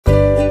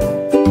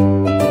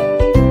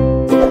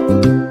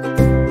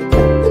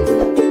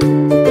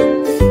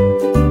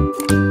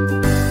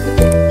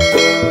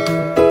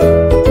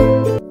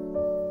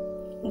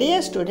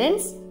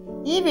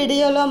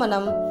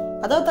మనం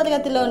 10వ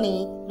తరగతిలోని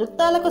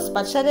వృత్తాలకు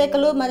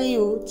స్పర్శరేఖలు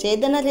మరియు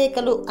ఛేదన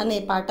రేఖలు అనే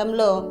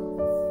పాఠంలో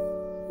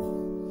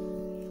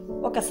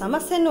ఒక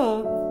సమస్యను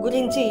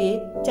గురించి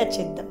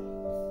చర్చిద్దాం.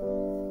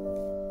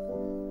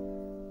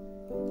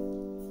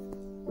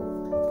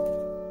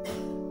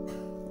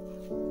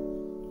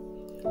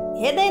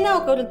 ఏదైనా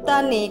ఒక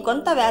వృత్తాన్ని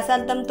కొంత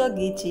వ్యాసార్థంతో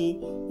గీచి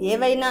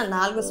ఏవైనా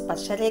 4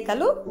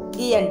 స్పర్శరేఖలు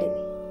గీయండి.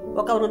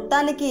 ఒక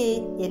వృత్తానికి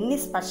ఎన్ని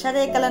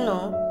స్పర్శరేఖలను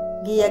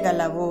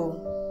గీయగలవు?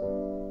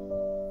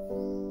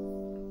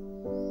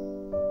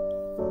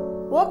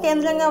 ఓ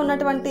కేంద్రంగా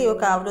ఉన్నటువంటి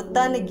ఒక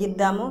వృత్తాన్ని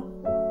గీద్దాము.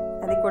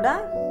 అది కూడా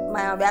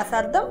మన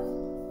వ్యాసార్థం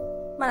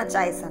మన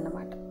చాయిస్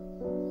అన్నమాట.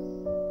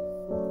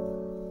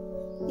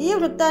 ఈ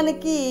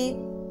వృత్తానికి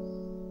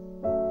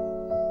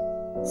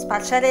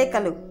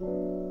స్పర్శరేఖలు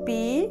P,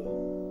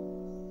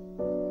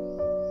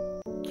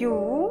 Q,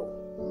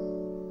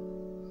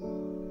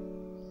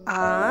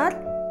 R,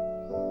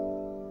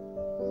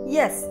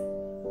 S.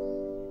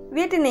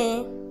 వీటిని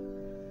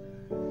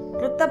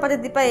వృత్త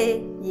పరిధిపై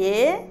A,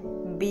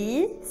 B,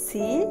 C,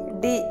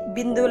 D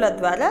బిందువుల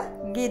ద్వారా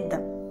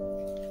గీద్దాం.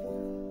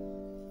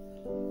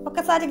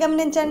 ఒకసారి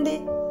గమనించండి,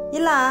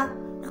 ఇలా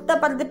వృత్త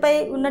పరిధిపై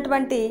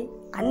ఉన్నటువంటి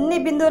అన్ని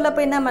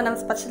బిందువులపైన మనం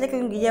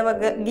స్పర్శరేఖను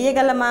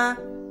గీయగలమా?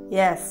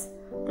 ఎస్.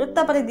 వృత్త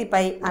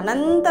పరిధిపై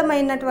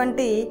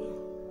అనంతమైనటువంటి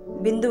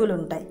బిందువులు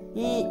ఉంటాయి.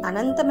 ఈ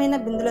అనంతమైన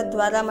బిందువుల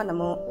ద్వారా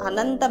మనము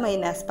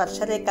అనంతమైన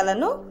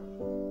స్పర్శరేఖలను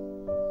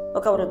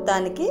ఒక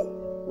వృత్తానికి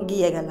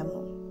గీయగలము.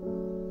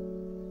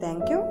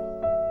 Thank you.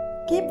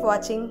 Keep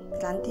watching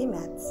Kranti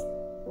maths.